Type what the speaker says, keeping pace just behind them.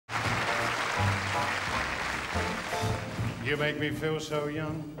You make me feel so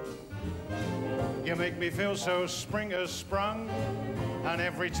young. You make me feel so spring has sprung. And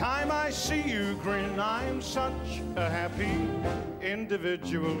every time I see you grin, I'm such a happy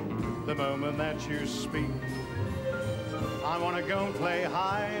individual the moment that you speak. I want to go and play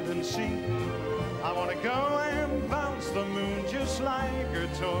hide and seek. I want to go and bounce the moon just like a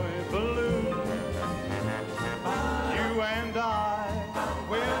toy balloon. You and I,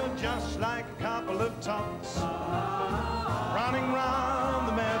 we're just like a couple of tots running round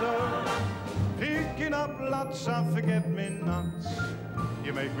the meadow, picking up lots of forget-me-nots.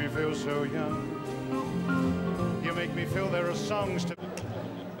 You make me feel so young. You make me feel there are songs to...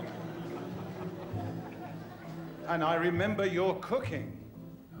 And I remember your cooking,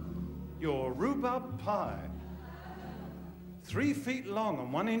 your rhubarb pie, 3 feet long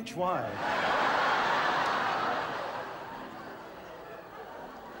and 1 inch wide.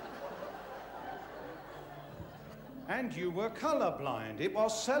 And you were colorblind. It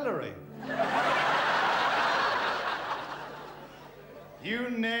was celery. You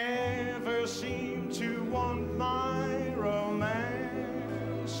never seem to want my romancing.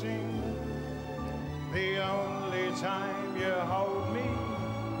 The only time you hold me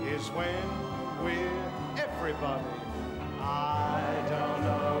is when we're everybody. I don't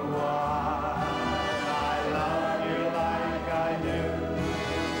know why I love you like I do.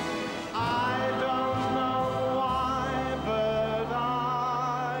 I don't know why, but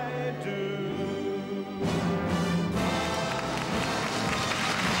I do.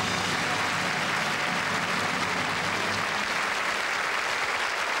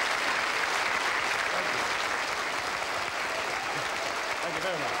 Thank you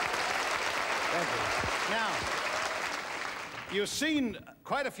very much. Thank you. Now, you've seen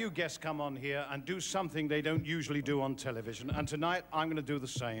quite a few guests come on here and do something they don't usually do on television, and tonight I'm going to do the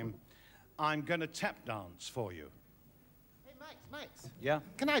same. I'm going to tap dance for you. Hey, Max. Yeah?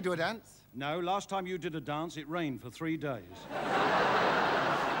 Can I do a dance? No, last time you did a dance, it rained for 3 days.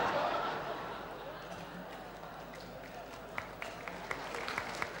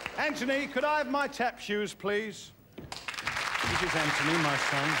 Anthony, could I have my tap shoes, please? This is Anthony, my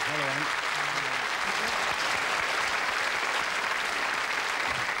son. Hello, Ant.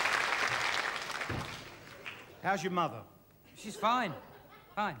 How's your mother? She's fine.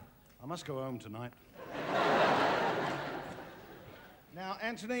 Fine. I must go home tonight. Now,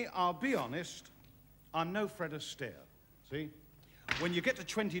 Anthony, I'll be honest. I'm no Fred Astaire, see? When you get to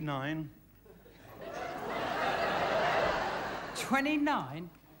 29... 29?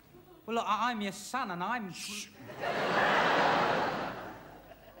 Well, look, I'm your son, and I'm... Shh.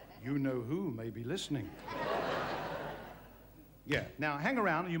 You know who may be listening. Yeah, now, hang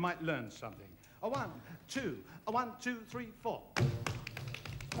around and you might learn something. A 1, 2, a 1, 2, 3, 4.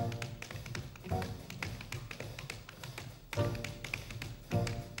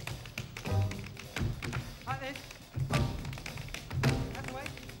 Like this. That way.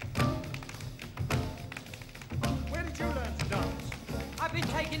 Where did you learn to dance? I've been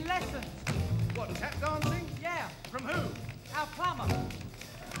taking lessons. What, tap dancing? Yeah. From who? Our plumber.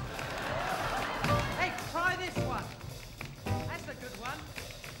 Hey, try this one. That's a good one.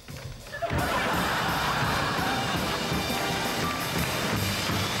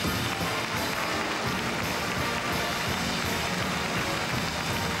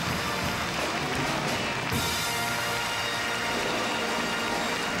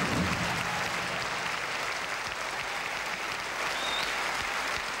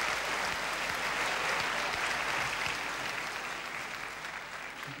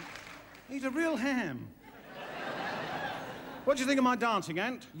 He's a real ham. What do you think of my dancing,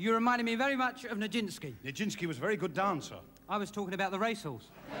 Ant? You reminded me very much of Nijinsky. Nijinsky was a very good dancer. I was talking about the racehorse.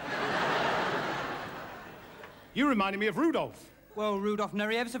 You reminded me of Rudolph. Well, Rudolph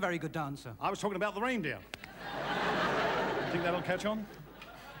Nureev's a very good dancer. I was talking about the reindeer. Think that'll catch on?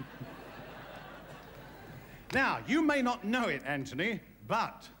 Now, you may not know it, Anthony,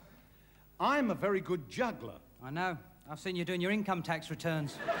 but I'm a very good juggler. I know. I've seen you doing your income tax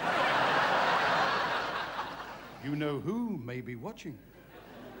returns. You know who may be watching.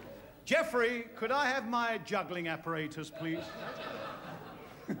 Jeffrey, could I have my juggling apparatus, please?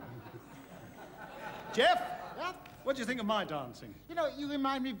 Jeff? Yeah? What do you think of my dancing? You know, you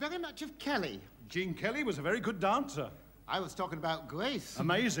remind me very much of Kelly. Gene Kelly was a very good dancer. I was talking about Grace.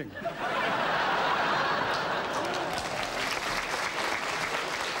 Amazing.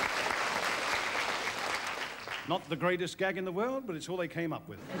 Not the greatest gag in the world, but it's all they came up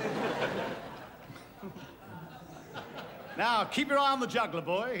with. Now, keep your eye on the juggler,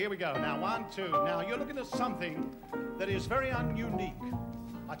 boy. Here we go. Now, 1, 2. Now, you're looking at something that is very unique.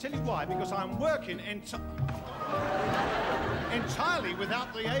 I tell you why, because I'm working Entirely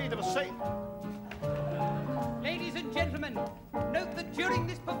without the aid of a saint. Ladies and gentlemen, note that during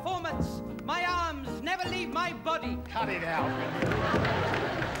this performance, my arms never leave my body. Cut it out.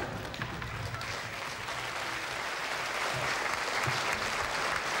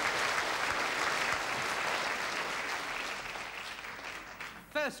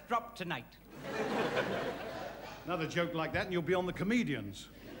 First drop tonight. Another joke like that and you'll be on the comedians.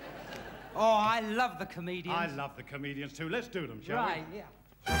 Oh, I love the comedians. I love the comedians too. Let's do them, shall we? Right, yeah.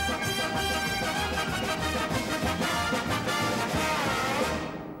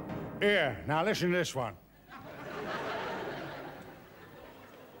 Here, now listen to this one.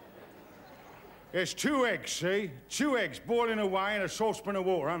 It's 2 eggs, see? 2 eggs boiling away in a saucepan of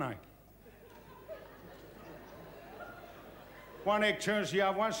water, aren't they? 1 egg turns the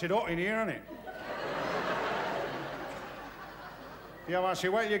other one, said, hot in here, isn't it? The other one said,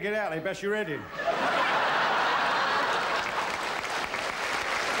 wait till you get out, they best your head in. Yeah.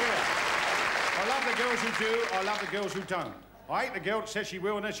 I love the girls who do, I love the girls who don't. I hate the girl that says she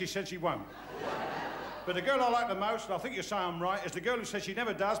will and then she says she won't. But the girl I like the most, and I think you say I'm right, is the girl who says she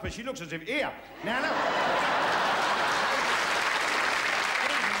never does, but she looks as if, here, now look.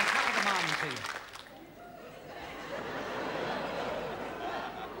 Good evening, top of the morning to you.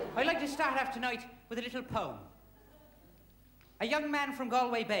 I'd like to start off tonight with a little poem. A young man from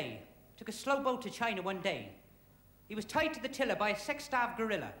Galway Bay took a slow boat to China one day. He was tied to the tiller by a sex-starved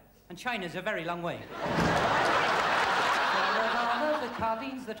gorilla, and China's a very long way. Of all of the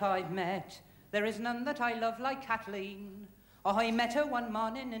Colleens that I've met, there is none that I love like Kathleen. Oh, I met her one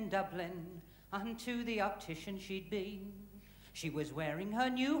morning in Dublin, and to the optician she'd been. She was wearing her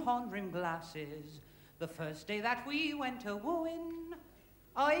new horn-rimmed glasses. The first day that we went a-wooing,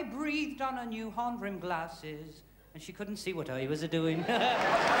 I breathed on her new horn-rimmed glasses, and she couldn't see what I was a-doing.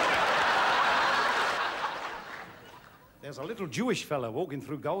 There's a little Jewish fella walking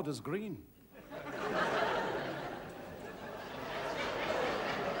through Golders Green.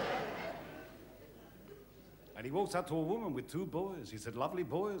 And he walks up to a woman with 2 boys. He said, lovely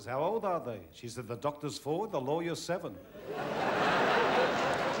boys, how old are they? She said, the doctor's 4, the lawyer's 7.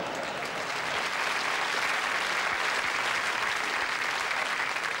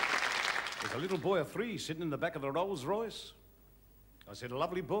 There's a little boy of 3 sitting in the back of the Rolls Royce. I said, a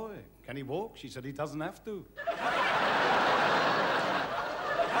lovely boy. Can he walk? She said, he doesn't have to. Oh,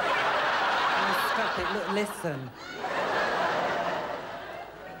 stop it. Look, listen.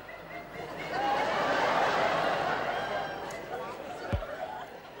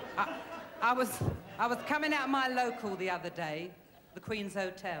 I was coming out of my local the other day, the Queen's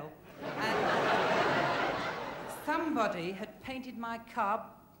Hotel, and somebody had painted my car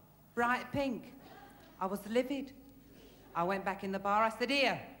bright pink. I was livid. I went back in the bar. I said,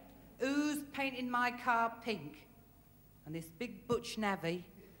 here, who's painting my car pink? And this big butch navvy,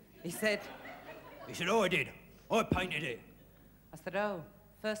 he said, oh, I did. I painted it. I said, oh,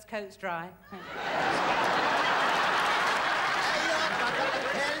 first coat's dry. Hey, look, I got to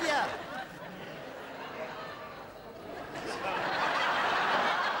tell you.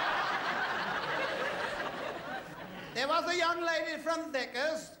 There was a young lady from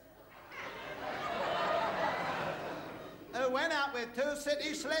Vickers who went out with 2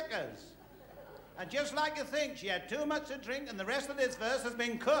 city slickers. And just like you think, she had too much to drink and the rest of this verse has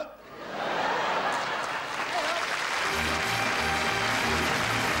been cut.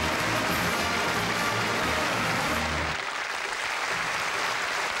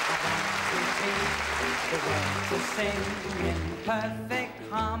 The world to sing in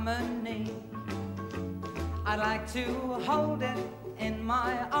perfect harmony. I'd like to hold it in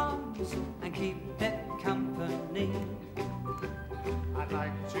my arms and keep it company. I'd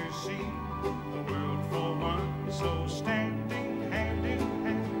like to see the world for one, so standing hand in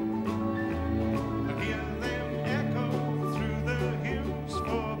hand. Hear them echo through the hills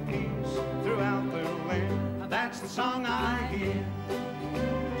for peace throughout the land. That's the song I hear.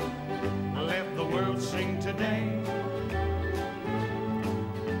 Let the world sing today.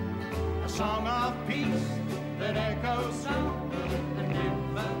 A song of peace that echoes on and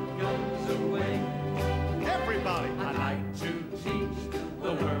never goes away. Everybody, I'd like to teach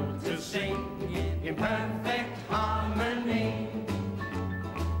the world to sing in perfect harmony.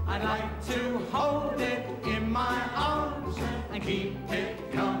 I'd like to hold it in my arms and keep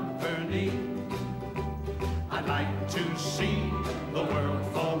it company. I'd like to see the world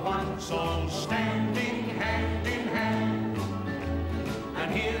for once all